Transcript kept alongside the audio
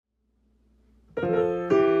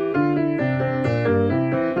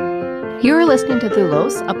You're listening to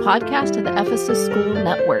Doulos, a podcast of the Ephesus School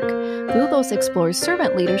Network. Doulos explores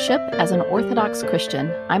servant leadership as an Orthodox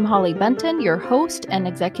Christian. I'm Holly Benton, your host and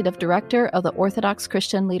executive director of the Orthodox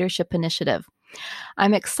Christian Leadership Initiative.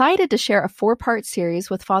 I'm excited to share a 4-part series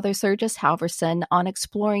with Father Sergius Halvorsen on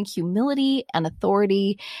exploring humility and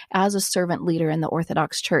authority as a servant leader in the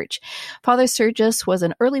Orthodox Church. Father Sergius was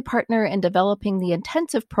an early partner in developing the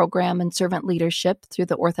intensive program in servant leadership through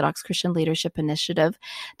the Orthodox Christian Leadership Initiative,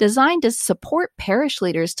 designed to support parish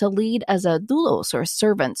leaders to lead as a doulos or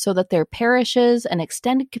servant so that their parishes and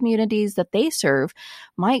extended communities that they serve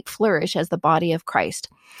might flourish as the body of Christ.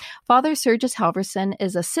 Father Sergius Halvorsen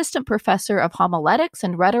is assistant professor of homiletics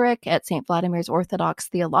and rhetoric at St. Vladimir's Orthodox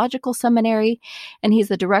Theological Seminary, and he's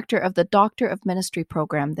the director of the Doctor of Ministry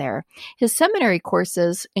program there. His seminary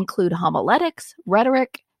courses include homiletics,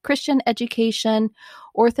 rhetoric, Christian education,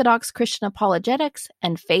 Orthodox Christian apologetics,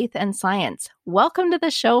 and faith and science. Welcome to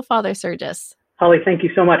the show, Father Sergius. Holly, thank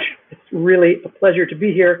you so much. It's really a pleasure to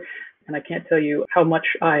be here, and I can't tell you how much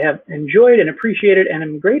I have enjoyed and appreciated and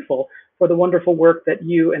am grateful for the wonderful work that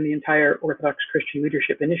you and the entire Orthodox Christian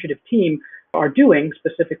Leadership Initiative team are doing,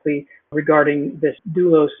 specifically regarding this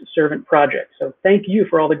doulos servant project. So thank you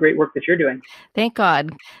for all the great work that you're doing. Thank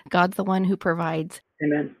God. God's the one who provides.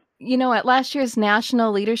 Amen. You know, at last year's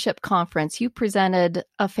National Leadership Conference, you presented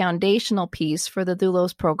a foundational piece for the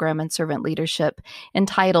doulos program in servant leadership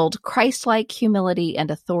entitled Christ-like Humility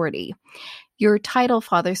and Authority. Your title,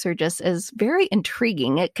 Father Sergius, is very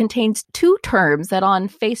intriguing. It contains 2 terms that on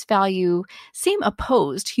face value seem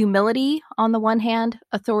opposed: humility on the one hand,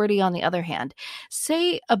 authority on the other hand.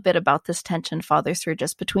 Say a bit about this tension, Father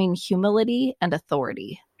Sergius, between humility and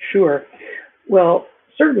authority. Sure. Well,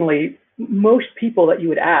 certainly most people that you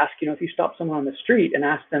would ask, if you stop someone on the street and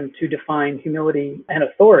ask them to define humility and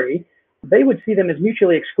authority, they would see them as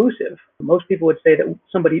mutually exclusive. Most people would say that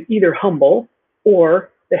somebody's either humble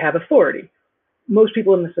or they have authority. Most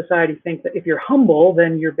people in the society think that if you're humble,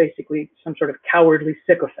 then you're basically some sort of cowardly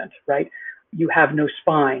sycophant, right? You have no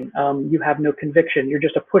spine, you have no conviction, you're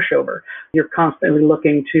just a pushover. You're constantly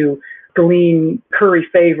looking to glean curry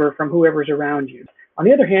favor from whoever's around you. On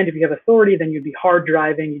the other hand, if you have authority, then you'd be hard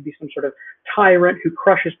driving, you'd be some sort of tyrant who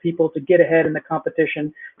crushes people to get ahead in the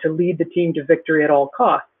competition, to lead the team to victory at all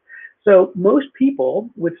costs. So most people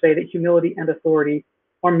would say that humility and authority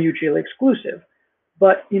are mutually exclusive.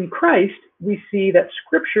 But in Christ, we see that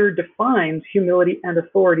Scripture defines humility and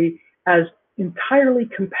authority as entirely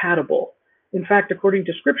compatible. In fact, according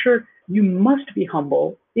to Scripture, you must be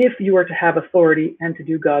humble if you are to have authority and to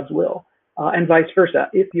do God's will, and vice versa.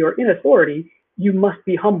 If you're in authority, you must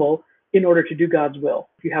be humble in order to do God's will.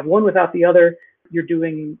 If you have one without the other, you're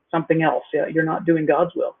doing something else. You're not doing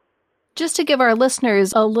God's will. Just to give our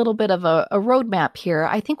listeners a little bit of a roadmap here,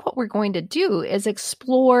 I think what we're going to do is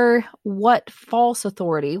explore what false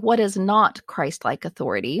authority, what is not Christ-like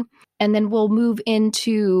authority, and then we'll move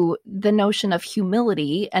into the notion of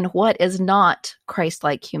humility and what is not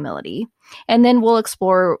Christ-like humility. And then we'll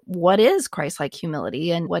explore what is Christ-like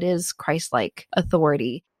humility and what is Christ-like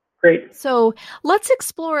authority. Great. So let's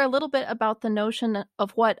explore a little bit about the notion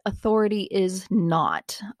of what authority is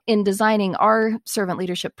not. In designing our servant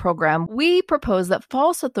leadership program, we propose that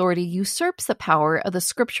false authority usurps the power of the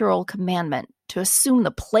scriptural commandment to assume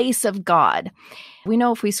the place of God. We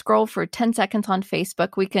know if we scroll for 10 seconds on Facebook,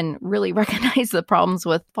 we can really recognize the problems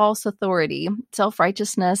with false authority.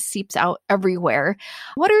 Self-righteousness seeps out everywhere.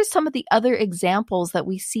 What are some of the other examples that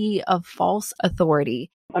we see of false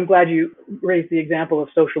authority? I'm glad you raised the example of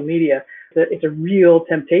social media. It's a real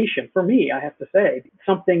temptation for me, I have to say.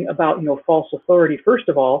 Something about, false authority, first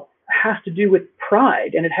of all, has to do with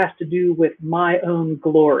pride, and it has to do with my own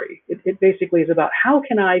glory. It basically is about how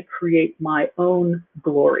can I create my own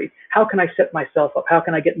glory? How can I set myself up? How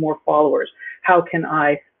can I get more followers? How can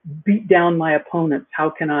I beat down my opponents? How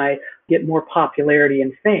can I get more popularity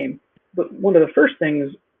and fame? But one of the first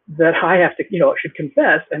things that I have to, should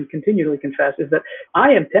confess and continually confess is that I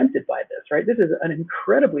am tempted by this, right? This is an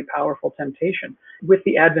incredibly powerful temptation. With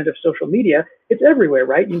the advent of social media, it's everywhere,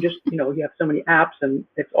 right? You just, you have so many apps and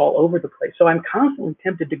it's all over the place. So I'm constantly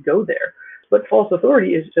tempted to go there. But false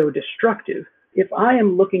authority is so destructive. If I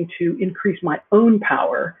am looking to increase my own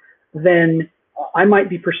power, then I might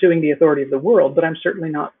be pursuing the authority of the world, but I'm certainly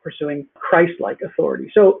not pursuing Christ-like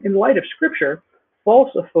authority. So in light of Scripture, false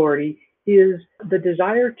authority is the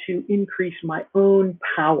desire to increase my own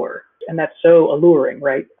power. And that's so alluring,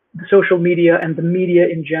 right? Social media and the media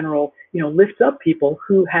in general, lifts up people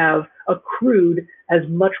who have accrued as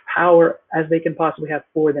much power as they can possibly have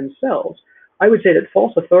for themselves. I would say that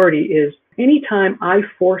false authority is anytime I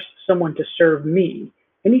force someone to serve me,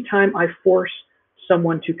 anytime I force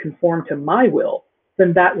someone to conform to my will,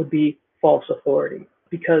 then that would be false authority,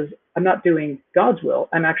 because I'm not doing God's will.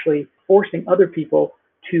 I'm actually forcing other people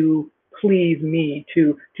to please me,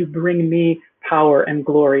 to bring me power and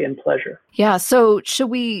glory and pleasure. Yeah. So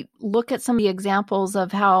should we look at some of the examples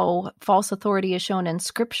of how false authority is shown in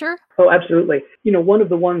Scripture? Oh, absolutely. One of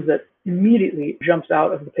the ones that immediately jumps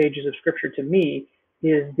out of the pages of Scripture to me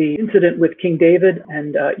is the incident with King David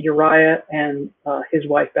and Uriah and his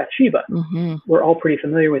wife Bathsheba. Mm-hmm. We're all pretty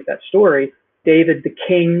familiar with that story. David, the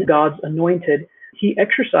king, God's anointed, he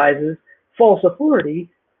exercises false authority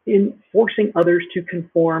in forcing others to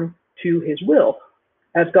conform to his will.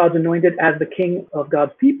 As God's anointed, as the king of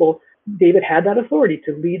God's people, David had that authority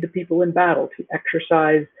to lead the people in battle, to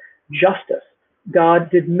exercise justice. God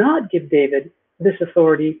did not give David this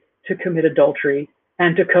authority to commit adultery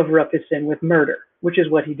and to cover up his sin with murder, which is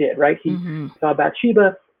what he did, right? He saw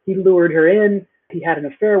Bathsheba, he lured her in, he had an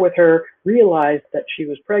affair with her, realized that she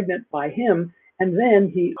was pregnant by him, and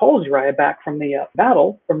then he calls Uriah back from the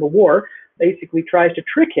battle, from the war, basically tries to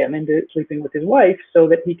trick him into sleeping with his wife so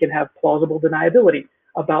that he can have plausible deniability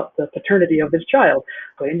about the paternity of his child.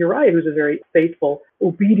 And Uriah, who's a very faithful,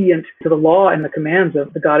 obedient to the law and the commands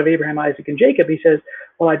of the God of Abraham, Isaac, and Jacob, he says,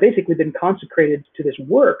 well, I've basically been consecrated to this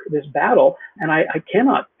work, this battle, and I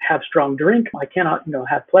cannot have strong drink. I cannot,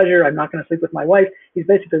 have pleasure. I'm not going to sleep with my wife. He's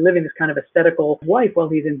basically living this kind of ascetical life while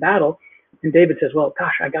he's in battle. And David says, well,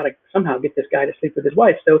 gosh, I got to somehow get this guy to sleep with his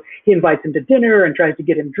wife. So he invites him to dinner and tries to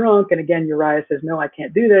get him drunk. And again, Uriah says, no, I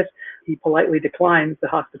can't do this. He politely declines the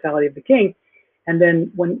hospitality of the king. And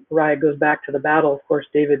then when Uriah goes back to the battle, of course,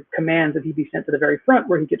 David commands that he be sent to the very front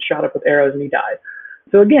where he gets shot up with arrows and he dies.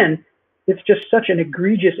 So again, it's just such an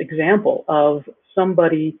egregious example of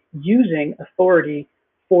somebody using authority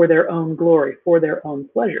for their own glory, for their own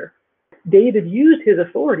pleasure. David used his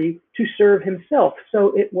authority to serve himself,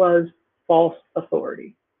 so it was false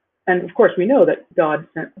authority. And of course, we know that God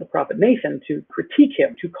sent the prophet Nathan to critique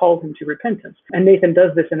him, to call him to repentance. And Nathan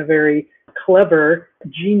does this in a very clever,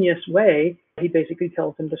 genius way. He basically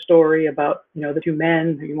tells him the story about, the two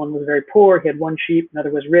men. One was very poor, he had one sheep,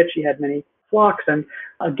 another was rich, he had many flocks, and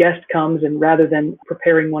a guest comes, and rather than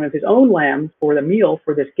preparing one of his own lambs for the meal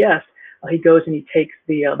for this guest, he goes and he takes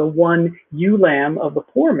the one ewe lamb of the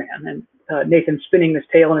poor man. And Nathan's spinning this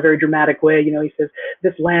tale in a very dramatic way. He says,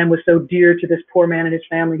 this lamb was so dear to this poor man and his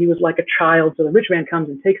family, he was like a child. So the rich man comes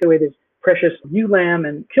and takes away this precious ewe lamb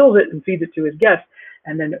and kills it and feeds it to his guest.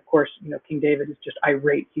 And then, of course, King David is just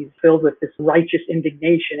irate. He's filled with this righteous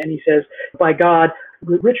indignation. And he says, by God,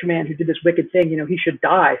 the rich man who did this wicked thing, he should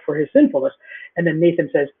die for his sinfulness. And then Nathan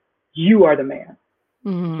says, you are the man.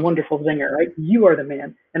 Mm-hmm. Wonderful zinger, right? You are the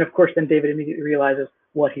man. And of course, then David immediately realizes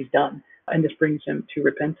what he's done. And this brings him to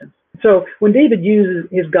repentance. So when David uses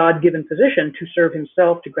his God-given position to serve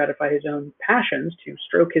himself, to gratify his own passions, to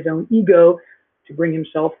stroke his own ego, to bring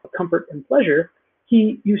himself comfort and pleasure,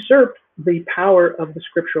 he usurped the power of the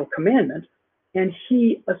scriptural commandment, and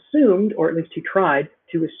he assumed, or at least he tried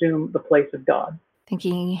to assume, the place of God.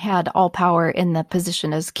 Thinking he had all power in the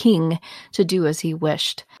position as king to do as he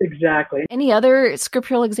wished. Exactly. Any other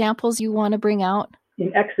scriptural examples you want to bring out?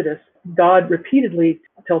 In Exodus, God repeatedly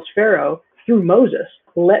tells Pharaoh through Moses,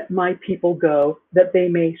 let my people go that they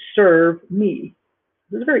may serve me.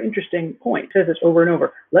 This is a very interesting point. It says this over and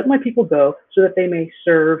over. Let my people go so that they may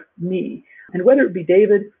serve me. And whether it be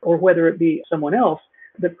David or whether it be someone else,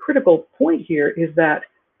 the critical point here is that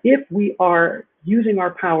if we are using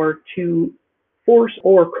our power to force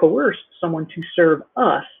or coerce someone to serve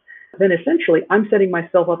us, then essentially I'm setting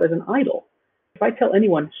myself up as an idol. If I tell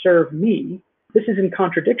anyone, serve me, this is in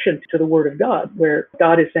contradiction to the word of God, where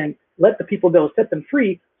God is saying, let the people go, set them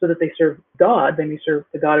free so that they serve God, they may serve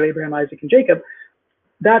the God of Abraham, Isaac, and Jacob.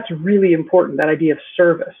 That's really important, that idea of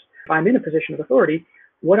service. If I'm in a position of authority,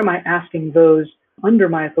 what am I asking those under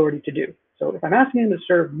my authority to do? So if I'm asking them to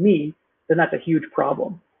serve me, then that's a huge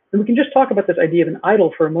problem. And we can just talk about this idea of an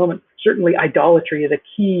idol for a moment. Certainly idolatry is a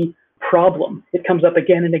key problem. It comes up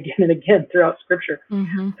again and again and again throughout Scripture.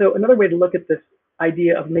 Mm-hmm. So another way to look at this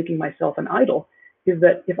idea of making myself an idol is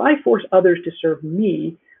that if I force others to serve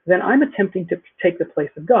me, then I'm attempting to take the place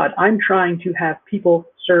of God. I'm trying to have people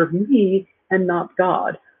serve me and not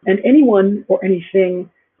God. And anyone or anything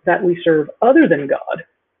that we serve other than God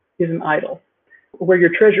is an idol. Where your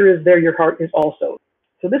treasure is, there your heart is also.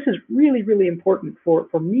 So this is really, really important for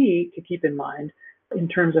me to keep in mind in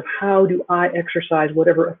terms of how do I exercise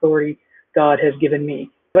whatever authority God has given me.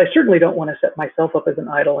 But I certainly don't want to set myself up as an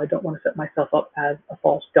idol. I don't want to set myself up as a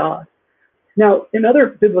false god. Now,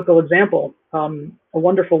 another biblical example, a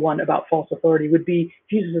wonderful one about false authority would be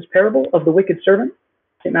Jesus' parable of the wicked servant,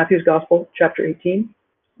 St. Matthew's Gospel, chapter 18.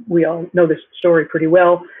 We all know this story pretty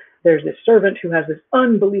well. There's this servant who has this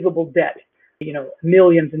unbelievable debt,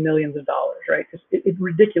 millions and millions of dollars, right? It's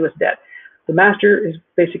ridiculous debt. The master is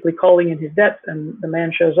basically calling in his debts, and the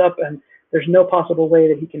man shows up, and there's no possible way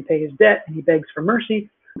that he can pay his debt, and he begs for mercy.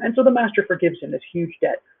 And so the master forgives him this huge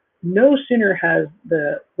debt. No sooner has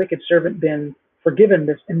the wicked servant been forgiven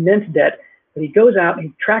this immense debt that he goes out and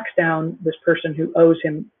he tracks down this person who owes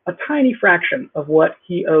him a tiny fraction of what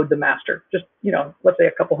he owed the master. Just, let's say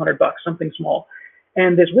a couple $100, something small.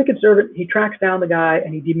 And this wicked servant, he tracks down the guy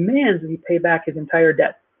and he demands that he pay back his entire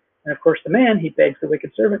debt. And of course, the man, he begs the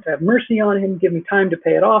wicked servant to have mercy on him, give me time to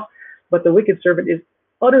pay it off. But the wicked servant is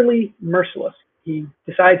utterly merciless. He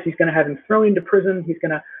decides he's going to have him thrown into prison. He's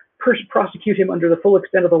going to prosecute him under the full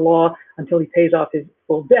extent of the law until he pays off his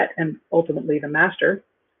full debt. And ultimately, the master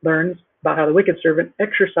learns about how the wicked servant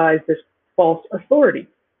exercised this false authority.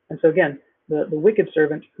 And so again, the wicked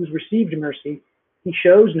servant who's received mercy, he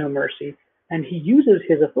shows no mercy, and he uses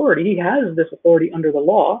his authority. He has this authority under the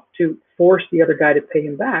law to force the other guy to pay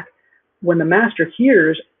him back. When the master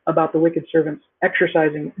hears about the wicked servant's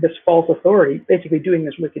exercising this false authority, basically doing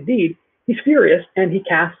this wicked deed, he's furious, and he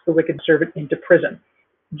casts the wicked servant into prison.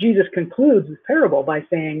 Jesus concludes this parable by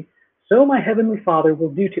saying, "So my heavenly Father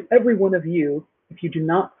will do to every one of you if you do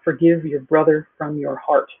not forgive your brother from your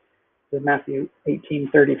heart." This is Matthew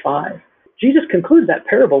 18:35. Jesus concludes that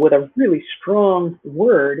parable with a really strong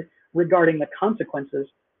word regarding the consequences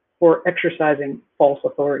for exercising false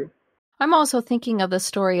authority. I'm also thinking of the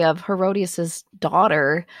story of Herodias'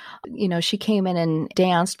 daughter. She came in and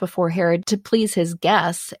danced before Herod to please his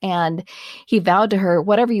guests, and he vowed to her,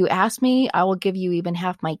 "Whatever you ask me, I will give you even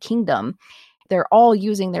half my kingdom." They're all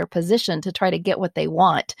using their position to try to get what they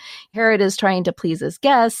want. Herod is trying to please his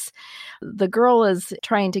guests. The girl is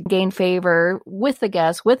trying to gain favor with the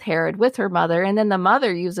guests, with Herod, with her mother. And then the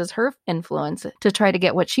mother uses her influence to try to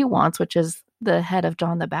get what she wants, which is the head of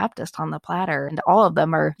John the Baptist on the platter. And all of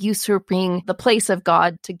them are usurping the place of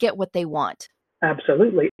God to get what they want.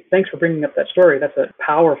 Absolutely. Thanks for bringing up that story. That's a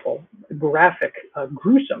powerful, graphic,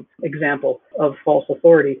 gruesome example of false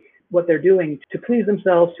authority. What they're doing to please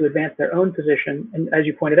themselves, to advance their own position. And as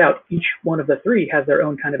you pointed out, each one of the three has their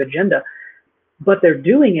own kind of agenda, but they're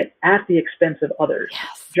doing it at the expense of others.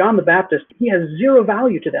 Yes. John the Baptist, he has zero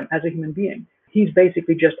value to them as a human being. He's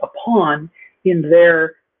basically just a pawn in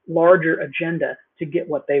their larger agenda to get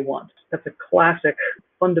what they want. That's a classic,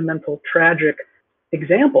 fundamental, tragic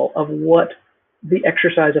example of what the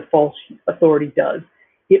exercise of false authority does.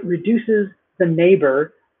 It reduces the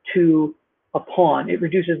neighbor to a pawn. It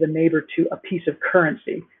reduces the neighbor to a piece of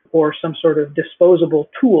currency or some sort of disposable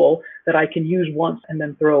tool that I can use once and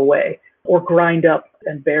then throw away or grind up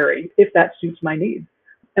and bury if that suits my needs.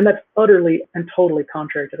 And that's utterly and totally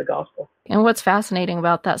contrary to the gospel. And what's fascinating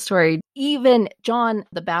about that story, even John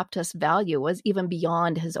the Baptist's value was even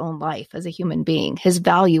beyond his own life as a human being. His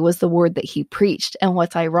value was the word that he preached. And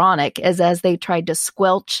what's ironic is as they tried to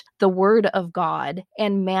squelch the word of God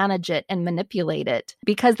and manage it and manipulate it,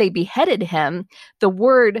 because they beheaded him, the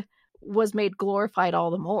word was made glorified all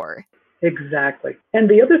the more. Exactly. And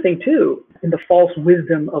the other thing, too, in the false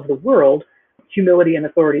wisdom of the world, humility and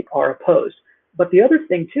authority are opposed. But the other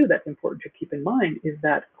thing, too, that's important to keep in mind is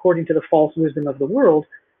that according to the false wisdom of the world,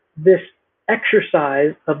 this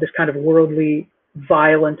exercise of this kind of worldly,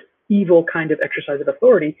 violent, evil kind of exercise of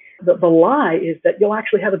authority, the lie is that you'll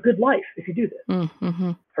actually have a good life if you do this.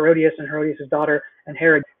 Mm-hmm. Herodias and Herodias' daughter and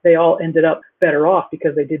Herod, they all ended up better off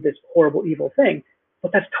because they did this horrible, evil thing.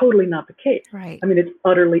 But that's totally not the case. Right. I mean, it's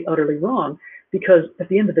utterly, utterly wrong. Because at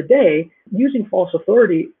the end of the day, using false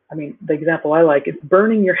authority, the example I like is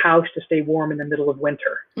burning your house to stay warm in the middle of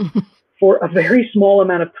winter. For a very small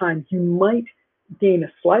amount of time, you might gain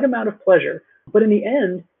a slight amount of pleasure, but in the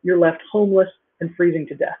end, you're left homeless and freezing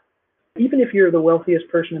to death. Even if you're the wealthiest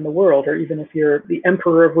person in the world, or even if you're the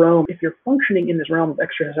emperor of Rome, if you're functioning in this realm of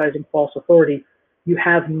exercising false authority, you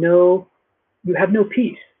have no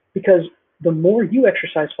peace, because the more you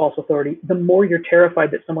exercise false authority, the more you're terrified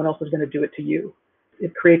that someone else is going to do it to you.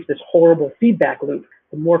 It creates this horrible feedback loop.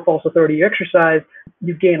 The more false authority you exercise,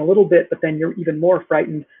 you gain a little bit, but then you're even more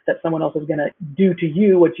frightened that someone else is going to do to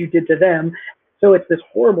you what you did to them. So it's this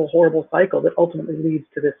horrible, horrible cycle that ultimately leads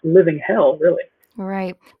to this living hell, really.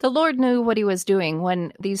 Right. The Lord knew what he was doing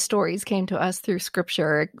when these stories came to us through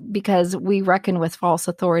Scripture, because we reckon with false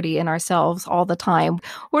authority in ourselves all the time.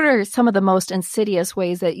 What are some of the most insidious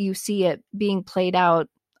ways that you see it being played out,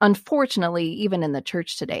 unfortunately, even in the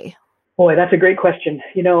church today? Boy, that's a great question.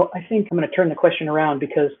 I think I'm going to turn the question around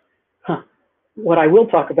because what I will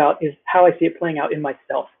talk about is how I see it playing out in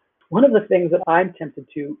myself. One of the things that I'm tempted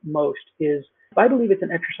to most is, if I believe it's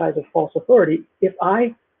an exercise of false authority, if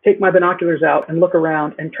I take my binoculars out and look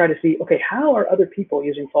around and try to see, okay, how are other people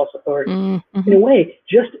using false authority? Mm-hmm. In a way,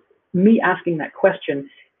 just me asking that question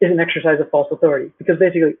is an exercise of false authority, because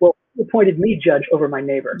basically, well, you appointed me judge over my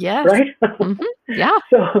neighbor, Yes. right? Mm-hmm. Yeah.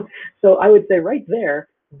 So I would say right there,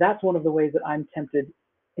 that's one of the ways that I'm tempted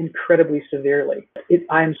incredibly severely.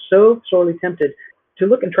 I'm so sorely tempted to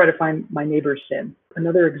look and try to find my neighbor's sin.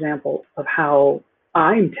 Another example of how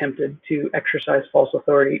I'm tempted to exercise false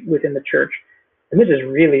authority within the church, and this is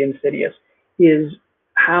really insidious, is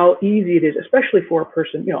how easy it is, especially for a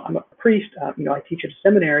person, I'm a priest, I teach at a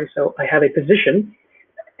seminary, so I have a position,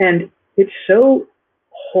 and it's so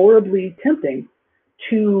horribly tempting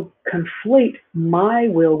to conflate my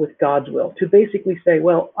will with God's will, to basically say,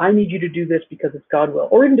 well, I need you to do this because it's God's will,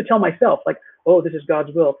 or even to tell myself, like, oh, this is God's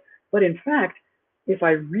will. But in fact, if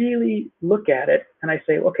I really look at it and I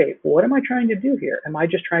say, okay, what am I trying to do here? Am I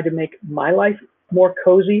just trying to make my life more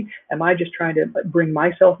cozy? Am I just trying to bring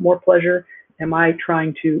myself more pleasure? Am I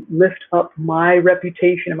trying to lift up my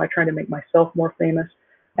reputation? Am I trying to make myself more famous?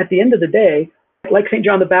 At the end of the day, like St.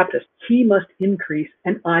 John the Baptist, he must increase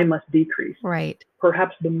and I must decrease. Right.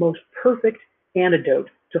 Perhaps the most perfect antidote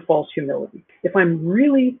to false humility. If I'm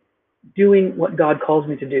really doing what God calls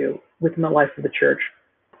me to do within the life of the church,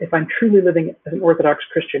 if I'm truly living as an Orthodox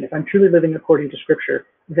Christian, if I'm truly living according to Scripture,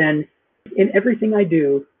 then in everything I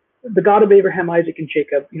do, the God of Abraham, Isaac, and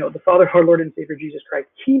Jacob, the Father of our Lord and Savior Jesus Christ,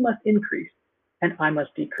 he must increase and I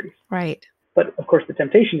must decrease. Right. But of course, the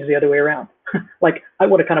temptation is the other way around. Like, I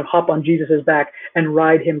want to kind of hop on Jesus's back and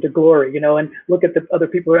ride him to glory, and look at the other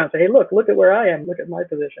people around and say, hey, look at where I am. Look at my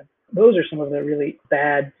position. Those are some of the really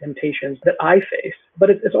bad temptations that I face. But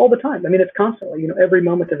it's all the time. I mean, it's constantly, every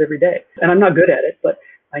moment of every day. And I'm not good at it, but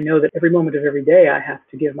I know that every moment of every day I have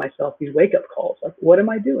to give myself these wake-up calls. Like, what am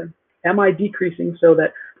I doing? Am I decreasing so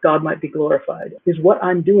that God might be glorified? Is what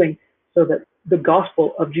I'm doing so that the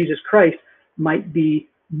gospel of Jesus Christ might be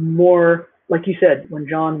more, like you said, when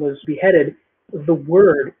John was beheaded, the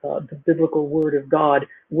word, the biblical word of God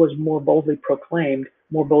was more boldly proclaimed,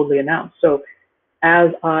 more boldly announced. So as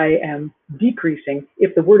I am decreasing,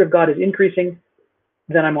 if the word of God is increasing,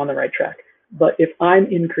 then I'm on the right track. But if I'm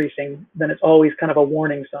increasing, then it's always kind of a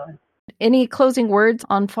warning sign. Any closing words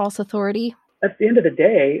on false authority? At the end of the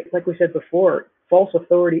day, like we said before, false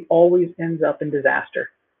authority always ends up in disaster.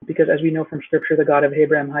 Because as we know from Scripture, the God of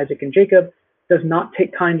Abraham, Isaac, and Jacob does not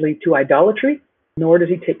take kindly to idolatry, nor does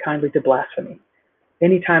he take kindly to blasphemy.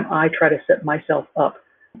 Anytime I try to set myself up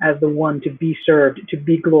as the one to be served, to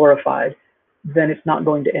be glorified, then it's not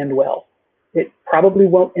going to end well. It probably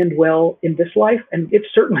won't end well in this life, and it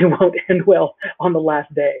certainly won't end well on the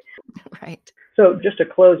last day. Right. So just to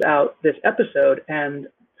close out this episode and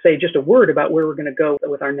say just a word about where we're going to go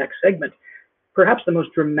with our next segment, perhaps the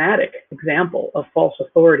most dramatic example of false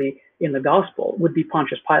authority in the gospel would be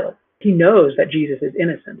Pontius Pilate. He knows that Jesus is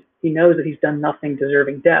innocent. He knows that he's done nothing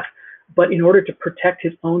deserving death. But in order to protect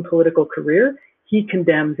his own political career, he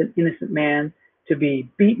condemns an innocent man to be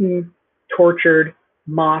beaten, tortured,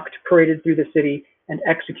 mocked, paraded through the city, and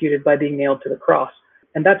executed by being nailed to the cross.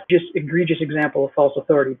 And that's just an egregious example of false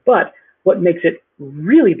authority. But what makes it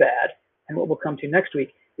really bad, and what we'll come to next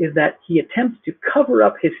week, is that he attempts to cover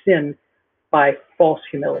up his sin by false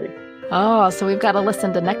humility. Oh, so we've got to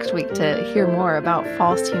listen to next week to hear more about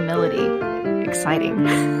false humility. Exciting.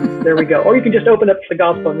 There we go. Or you can just open up the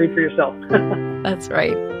gospel and read for yourself. That's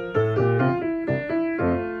right.